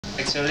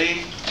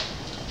Actually,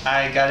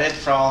 I got it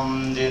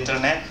from the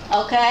internet.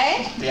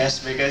 Okay. The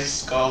icebreaker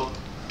is called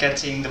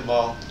catching the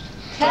ball.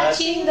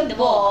 Catching the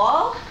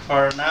ball.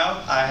 For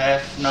now, I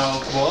have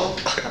no ball.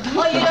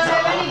 Oh, you don't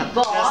have any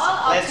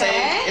ball? Let's say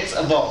Okay. it's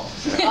a ball.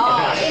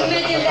 Oh,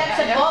 imagine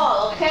that's a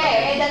ball.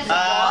 Okay, that's a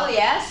ball,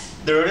 yes.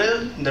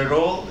 The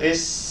rule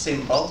is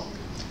simple.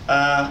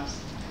 Ih,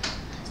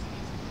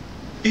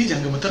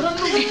 jangan gemeteran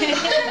lu.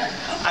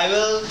 I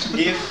will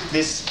give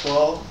this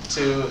ball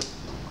to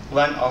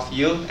one of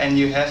you, and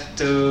you have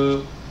to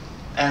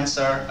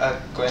answer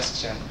a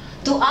question.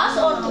 To ask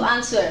or to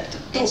answer?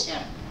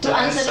 To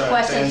answer the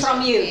question from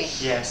you.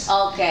 Yes.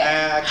 Okay.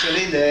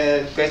 Actually,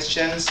 the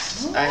questions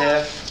I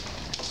have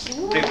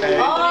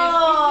prepared.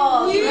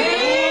 Oh,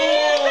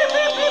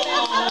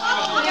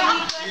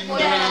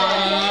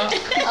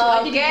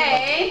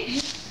 okay.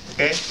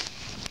 Okay.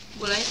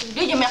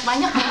 Dia jam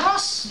banyak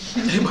terus.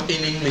 In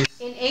English.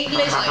 In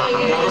English,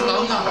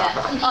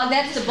 yeah. Oh,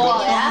 that's the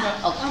ball, yeah?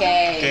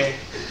 Okay. Okay.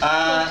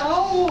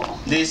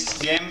 This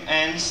game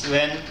ends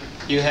when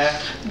you have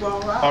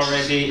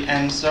already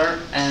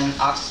answered and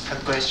asked a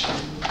question.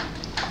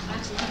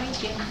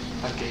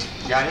 Okay,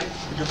 got it?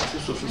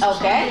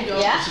 Okay,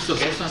 yeah. So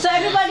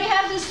everybody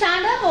have to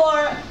stand up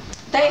or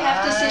they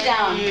have to sit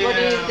down? What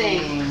do you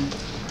think?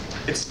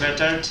 It's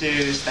better to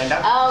stand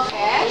up.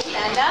 Okay,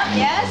 stand up,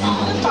 yes.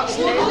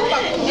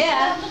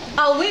 Yeah.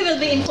 Oh, we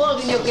will be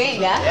involved in your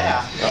game, yeah?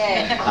 Yeah.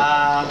 Yeah.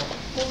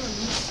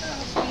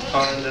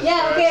 For the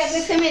Yeah, okay,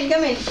 first, please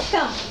come in.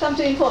 Come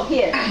to involve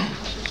here.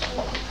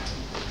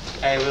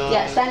 I will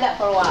Yeah, stand up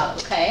for a while,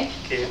 okay?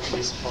 give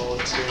this ball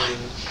to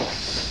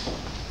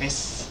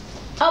Miss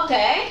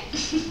Okay,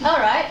 all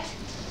right.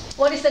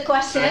 What is the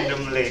question?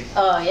 randomly.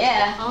 Oh,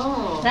 yeah.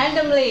 Oh.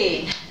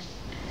 Randomly.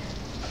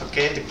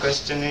 Okay, the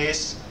question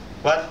is,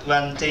 what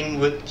one thing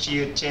would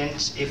you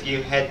change if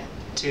you had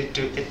to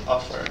do it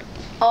over?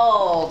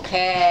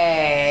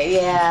 Okay,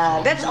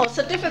 yeah, that's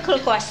also a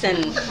difficult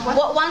question.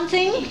 What one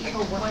thing if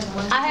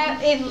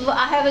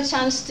I have a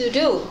chance to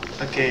do?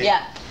 Okay.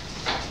 Yeah.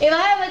 If I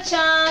have a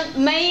chance,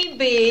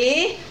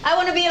 maybe I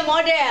want to be a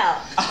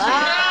model.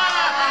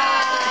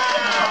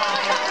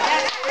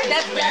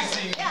 That's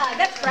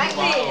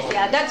practice.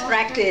 Yeah, that's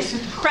practice.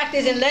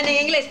 Practice in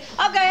learning English.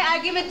 Okay, I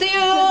give it to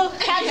you.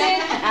 Catch it.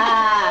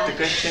 The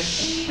question?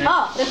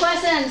 Oh, the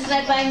question is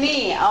led by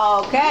me.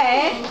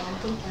 Okay.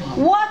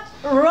 What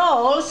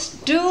roles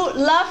do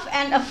love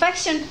and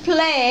affection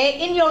play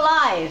in your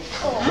life?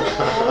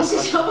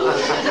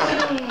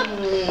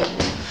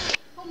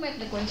 Who made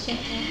the question?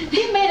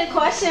 He made a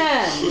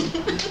question.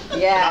 Not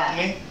Yeah.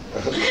 me. I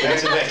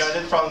got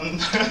it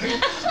from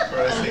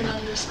wrestling.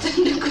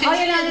 Oh,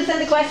 you don't understand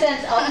the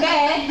questions?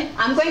 Okay.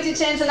 I'm going to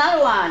change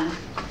another one.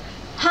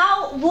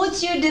 How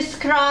would you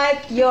describe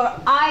your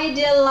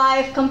ideal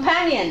life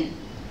companion?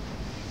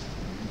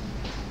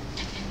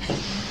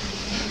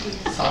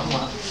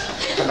 Sama.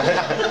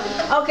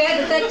 Okay,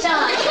 the third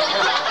chance. Okay.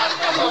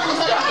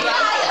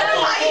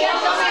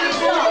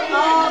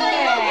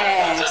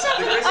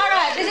 All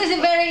right, this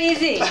is very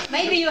easy.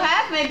 Maybe you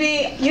have,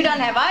 maybe you don't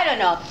have. I don't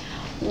know.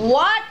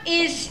 What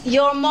is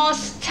your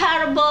most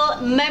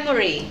terrible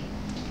memory?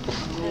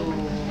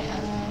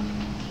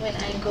 When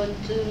I go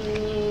to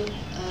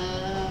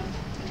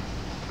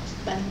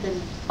Banten.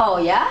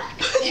 Oh yeah?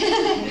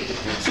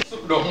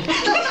 Susuk dong.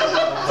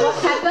 What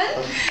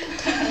happened?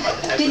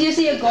 Did you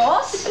see a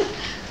ghost?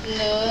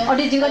 No. Or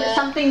did you got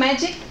something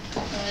magic?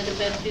 The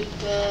bad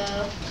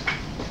people.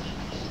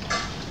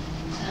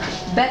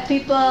 Bad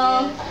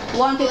people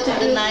wanted to Put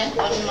the do. knife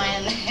on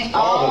my neck.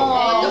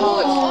 Oh.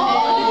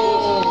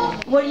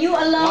 Were you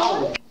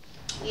alone?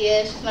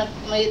 Yes, not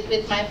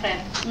with my friend.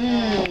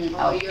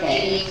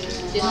 Okay.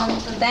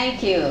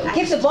 Thank you.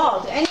 Give the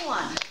ball to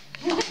anyone.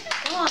 Come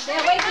on,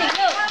 they're waiting.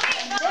 Look,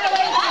 they're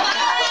waiting.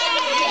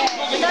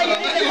 So you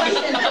read the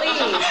question,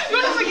 please.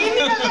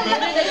 You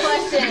read the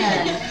question.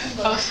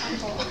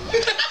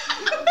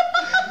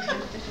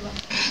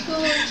 Who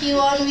would you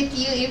want with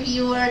you if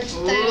you were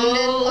stranded on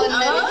the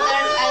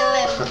desert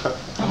island?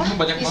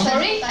 Banyak banget.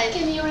 Sorry,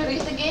 can you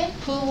repeat again?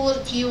 Who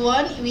would you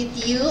want with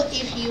you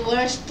if you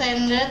were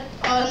stranded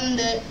on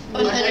a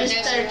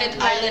deserted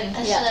island?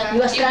 Yeah,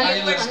 you are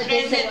stranded on a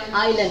desert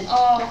island.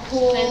 Oh,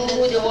 who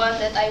the one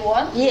that I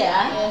want?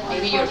 Yeah.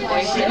 Maybe your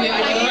boyfriend.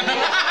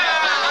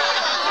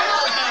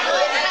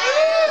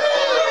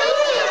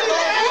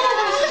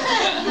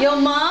 Your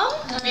mom?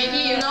 Maybe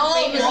your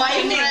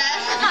boyfriend.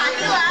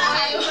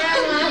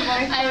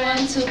 I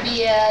want to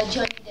be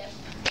Johnny Depp.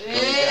 I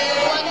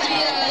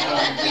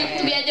want to be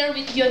together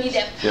with Johnny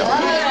Depp.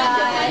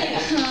 Alright.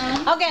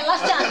 Okay,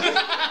 last chance.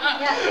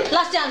 Yeah,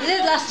 last chance. This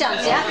is last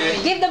chance, yeah?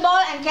 Give the ball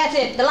and catch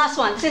it. The last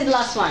one. This is the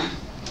last one.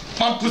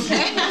 Mampus.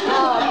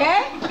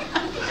 Okay?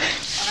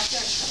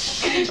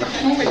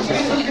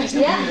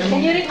 Yeah,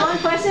 can you read all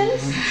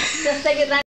questions? Just take it right.